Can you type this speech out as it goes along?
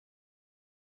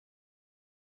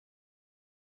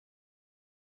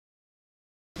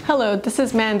Hello, this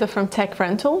is Manda from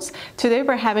TechRentals. Today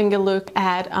we're having a look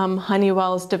at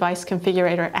Honeywell's Device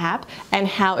Configurator app and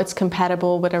how it's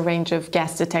compatible with a range of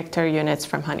gas detector units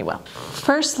from Honeywell.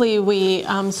 Firstly, we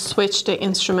switch the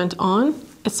instrument on.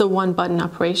 It's a one-button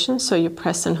operation, so you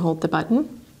press and hold the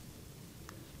button.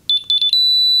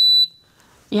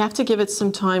 You have to give it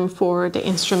some time for the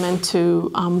instrument to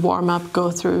warm up,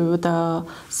 go through the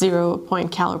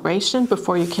 0-point calibration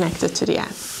before you connect it to the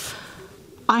app.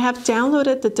 I have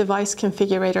downloaded the Device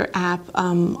Configurator app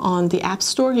on the App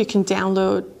Store. You can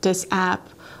download this app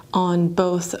on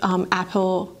both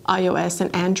Apple, iOS,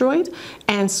 and Android,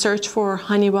 and search for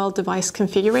Honeywell Device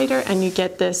Configurator, and you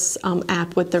get this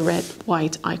app with the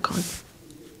red-white icon.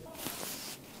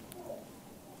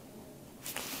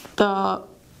 The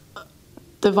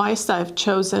device that I've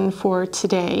chosen for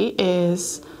today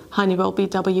is Honeywell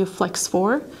BW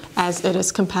Flex4, as it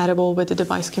is compatible with the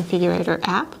Device Configurator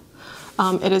app.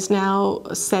 It is now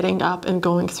setting up and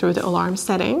going through the alarm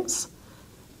settings.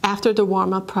 After the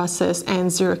warm-up process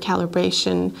and zero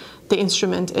calibration, the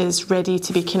instrument is ready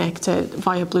to be connected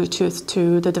via Bluetooth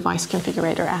to the Device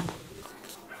Configurator app.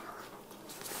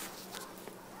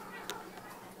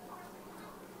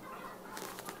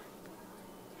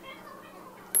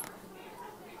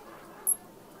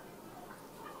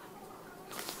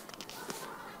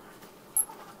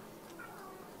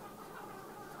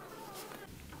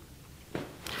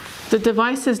 The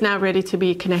device is now ready to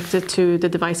be connected to the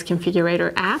Device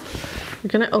Configurator app. We're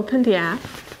going to open the app.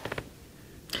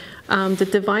 The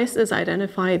device is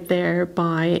identified there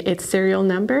by its serial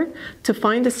number. To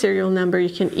find the serial number,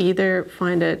 you can either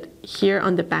find it here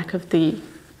on the back of the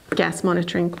gas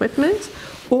monitoring equipment,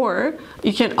 or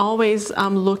you can always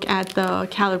look at the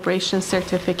calibration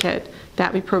certificate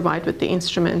that we provide with the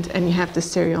instrument, and you have the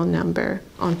serial number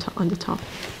on the top.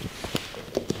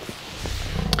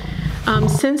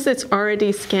 Since it's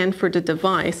already scanned for the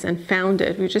device and found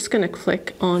it, we're just going to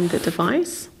click on the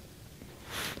device.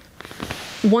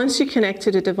 Once you connect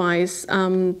to the device,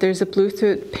 there's a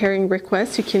Bluetooth pairing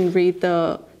request. You can read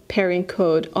the pairing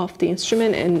code of the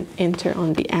instrument and enter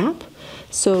on the app.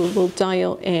 So we'll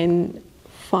dial in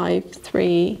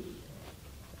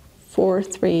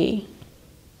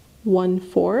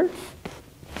 534314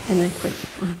 and then click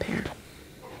on pair.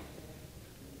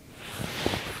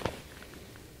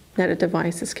 That the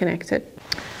device is connected.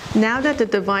 Now that the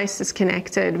device is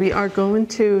connected, we are going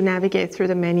to navigate through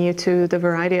the menu to the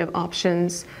variety of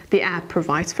options the app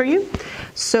provides for you.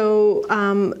 So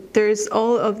there's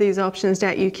all of these options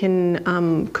that you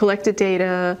can collect the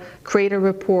data, create a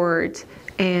report,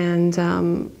 and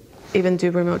even do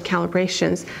remote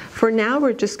calibrations. For now,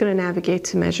 we're just going to navigate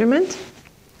to measurement.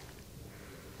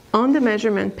 On the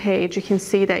measurement page, you can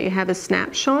see that you have a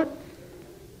snapshot.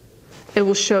 It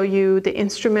will show you the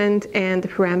instrument and the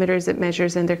parameters it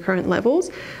measures and their current levels.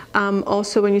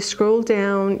 Also, when you scroll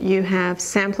down, you have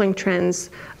sampling trends.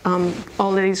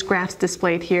 All of these graphs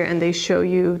displayed here, and they show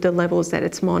you the levels that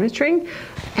it's monitoring.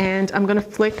 And I'm going to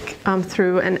flick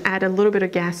through and add a little bit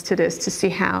of gas to this to see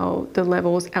how the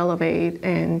levels elevate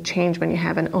and change when you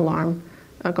have an alarm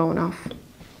going off.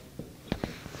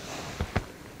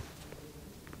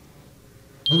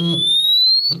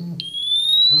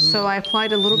 So I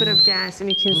applied a little bit of gas, and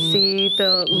you can see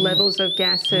the levels of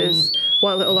gases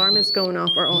while the alarm is going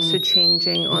off are also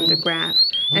changing on the graph,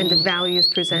 and the values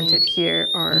presented here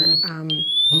are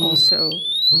also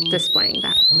displaying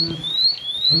that.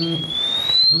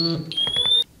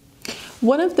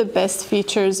 One of the best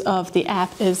features of the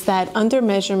app is that under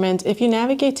measurement, if you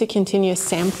navigate to continuous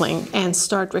sampling and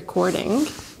start recording,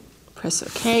 press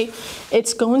OK,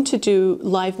 it's going to do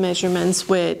live measurements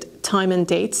with time and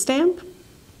date stamp.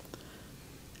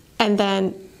 And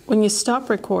then when you stop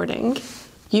recording,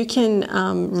 you can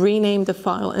rename the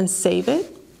file and save it.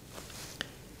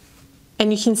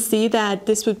 And you can see that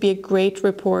this would be a great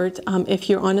report if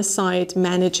you're on a site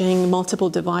managing multiple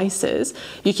devices.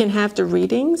 You can have the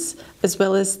readings as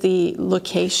well as the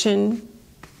location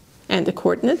and the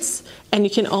coordinates. And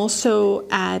you can also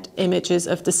add images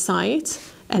of the site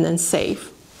and then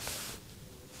save.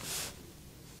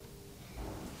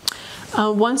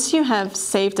 Once you have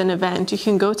saved an event, you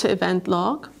can go to Event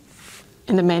Log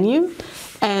in the menu,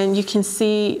 and you can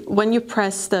see when you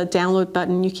press the download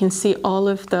button, you can see all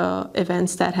of the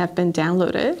events that have been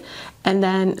downloaded. And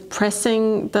then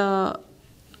pressing the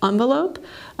envelope,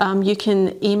 you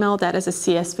can email that as a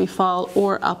CSV file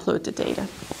or upload the data.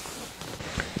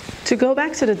 To go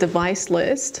back to the device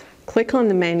list, click on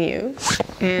the menu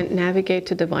and navigate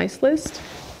to Device List.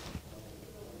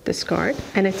 this card,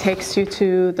 and it takes you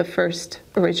to the first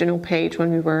original page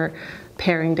when we were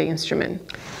pairing the instrument.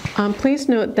 Please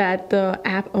note that the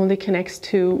app only connects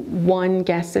to one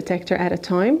gas detector at a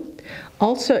time.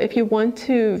 Also, if you want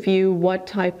to view what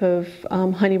type of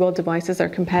Honeywell devices are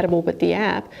compatible with the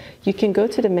app, you can go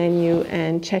to the menu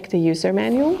and check the user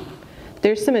manual.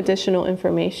 There's some additional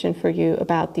information for you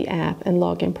about the app and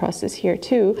login process here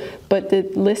too, but the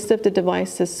list of the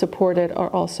devices supported are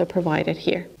also provided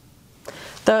here.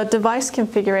 The Device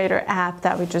Configurator app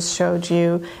that we just showed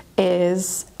you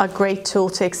is a great tool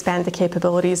to expand the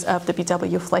capabilities of the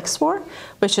BW Flex4,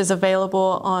 which is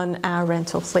available on our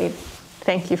rental fleet.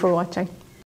 Thank you for watching.